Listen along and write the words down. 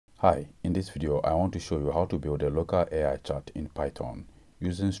Hi, in this video I want to show you how to build a local AI chat in Python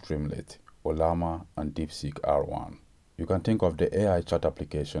using Streamlit, Ollama and DeepSeek R1. You can think of the AI chat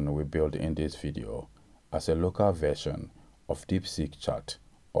application we built in this video as a local version of DeepSeek Chat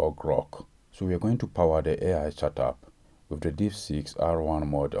or Grok. So we are going to power the AI chat app with the DeepSeek R1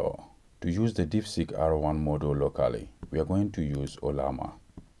 model. To use the DeepSeek R1 model locally, we are going to use Ollama.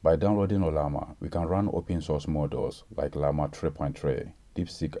 By downloading Ollama, we can run open source models like Llama 3.3,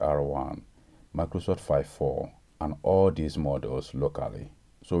 DeepSeek R1, Microsoft 5.4, and all these models locally.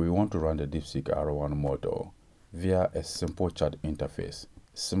 So we want to run the DeepSeek R1 model via a simple chat interface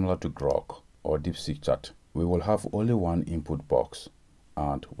similar to Grok or DeepSeek Chat. We will have only one input box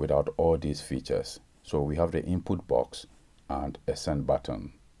and without all these features. So we have the input box and a send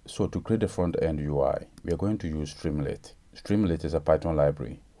button. So to create the front-end UI, we are going to use Streamlit. Streamlit is a Python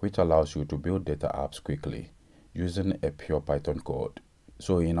library which allows you to build data apps quickly using a pure Python code.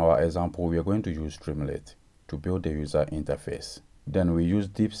 So in our example, we are going to use Streamlit to build the user interface. Then we use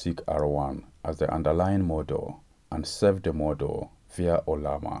DeepSeek R1 as the underlying model and serve the model via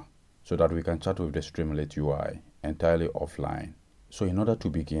Ollama so that we can chat with the Streamlit UI entirely offline. So in order to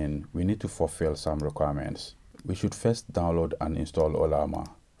begin, we need to fulfill some requirements. We should first download and install Ollama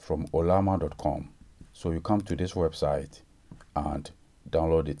from ollama.com. So you come to this website and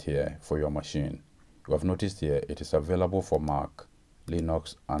download it here for your machine. You have noticed here it is available for Mac,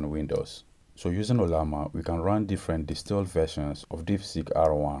 Linux and Windows. So using Ollama, we can run different distilled versions of DeepSeek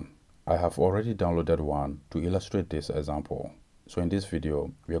R1. I have already downloaded one to illustrate this example. So in this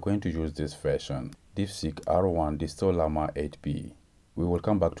video, we are going to use this version, DeepSeek R1 Distill Llama 8b. We will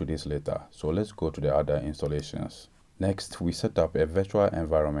come back to this later, so let's go to the other installations. Next, we set up a virtual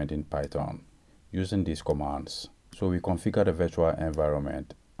environment in Python using these commands. So we configure the virtual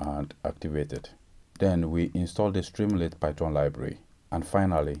environment and activate it. Then we install the Streamlit Python library. And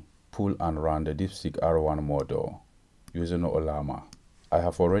finally, pull and run the DeepSeek R1 model using Ollama. I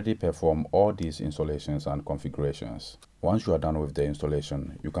have already performed all these installations and configurations. Once you are done with the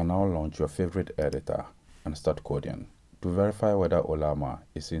installation, you can now launch your favorite editor and start coding. To verify whether Ollama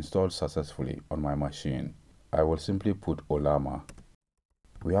is installed successfully on my machine, I will simply put Ollama.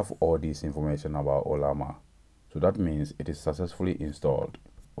 We have all this information about Ollama, so that means it is successfully installed.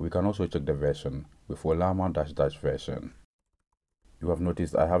 We can also check the version with Ollama -- version. You have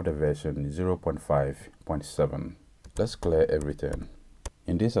noticed I have the version 0.5.7. Let's clear everything.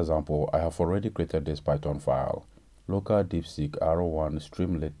 In this example, I have already created this Python file, local DeepSeek R1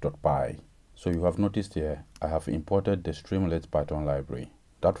 streamlit.py. So you have noticed here, I have imported the Streamlit Python library.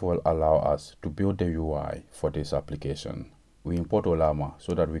 That will allow us to build the UI for this application. We import Ollama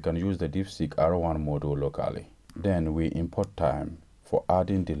so that we can use the DeepSeek R1 model locally. Then we import time for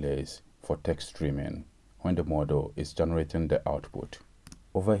adding delays for text streaming when the model is generating the output.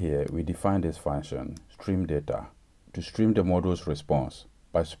 Over here, we define this function, stream data, to stream the model's response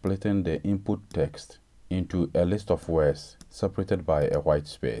by splitting the input text into a list of words separated by a white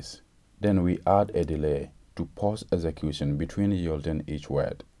space. Then we add a delay to pause execution between yielding each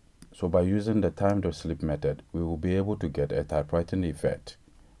word. So by using the time.sleep method, we will be able to get a typewriting effect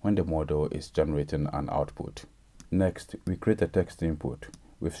when the model is generating an output. Next, we create a text input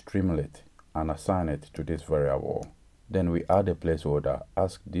with Streamlit and assign it to this variable. Then we add a placeholder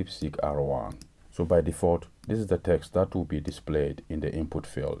ask DeepSeek R1. So by default, this is the text that will be displayed in the input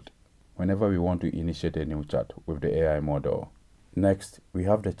field whenever we want to initiate a new chat with the AI model. Next, we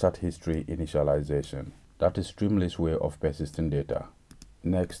have the chat history initialization. That is Streamlit's way of persisting data.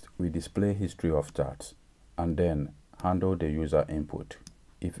 Next, we display history of chats and then handle the user input.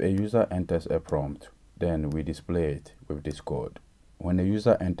 If a user enters a prompt, then we display it with this code. When a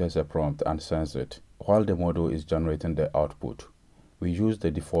user enters a prompt and sends it, while the model is generating the output, we use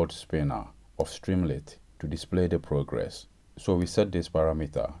the default spinner of Streamlit to display the progress. So we set this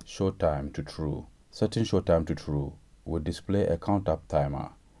parameter, showtime, to true. Setting showtime to true will display a count up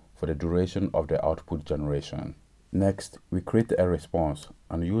timer for the duration of the output generation. Next, we create a response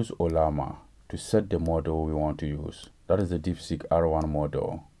and use Ollama to set the model we want to use. That is the DeepSeek R1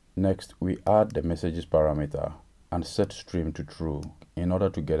 model. Next, we add the messages parameter and set stream to true in order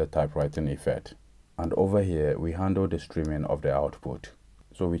to get a typewriting effect. And over here, we handle the streaming of the output.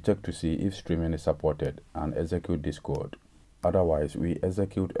 So we check to see if streaming is supported and execute this code. Otherwise, we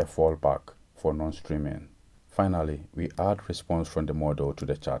execute a fallback for non-streaming. Finally, we add response from the model to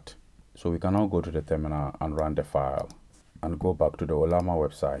the chat. So we can now go to the terminal and run the file and go back to the Ollama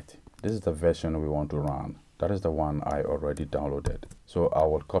website. This is the version we want to run. That is the one I already downloaded. So I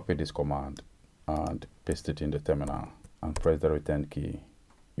will copy this command and paste it in the terminal and press the return key.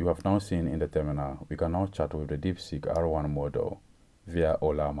 You have now seen in the terminal, we can now chat with the DeepSeek R1 model via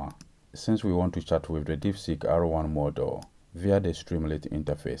Ollama. Since we want to chat with the DeepSeek R1 model via the Streamlit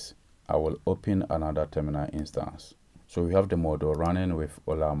interface, I will open another terminal instance. So we have the model running with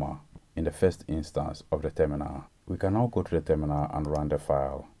Ollama in the first instance of the terminal. We can now go to the terminal and run the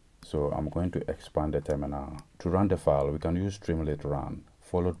file. So I'm going to expand the terminal. To run the file, we can use Streamlit run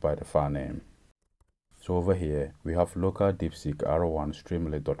followed by the file name. So over here, we have local DeepSeek R1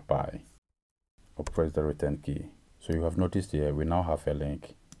 streamlit.py. I'll press the return key. So you have noticed here, we now have a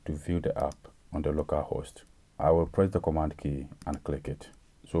link to view the app on the local host. I will press the command key and click it.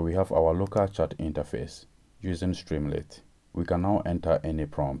 So we have our local chat interface using Streamlit. We can now enter any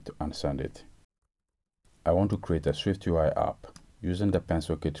prompt and send it. I want to create a SwiftUI app using the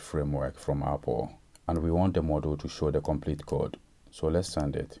PenSocket framework from Apple, and we want the model to show the complete code. So let's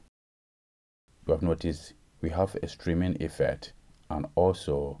send it. You have noticed we have a streaming effect and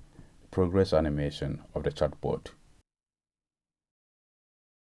also progress animation of the chatbot.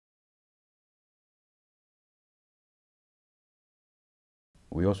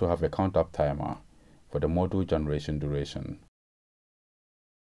 We also have a count up timer for the model generation duration.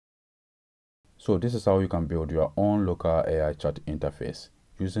 So this is how you can build your own local AI chat interface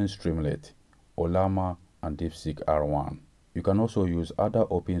using Streamlit, Ollama, and DeepSeek R1. You can also use other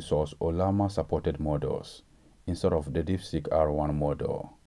open source Ollama supported models instead of the DeepSeek R1 model.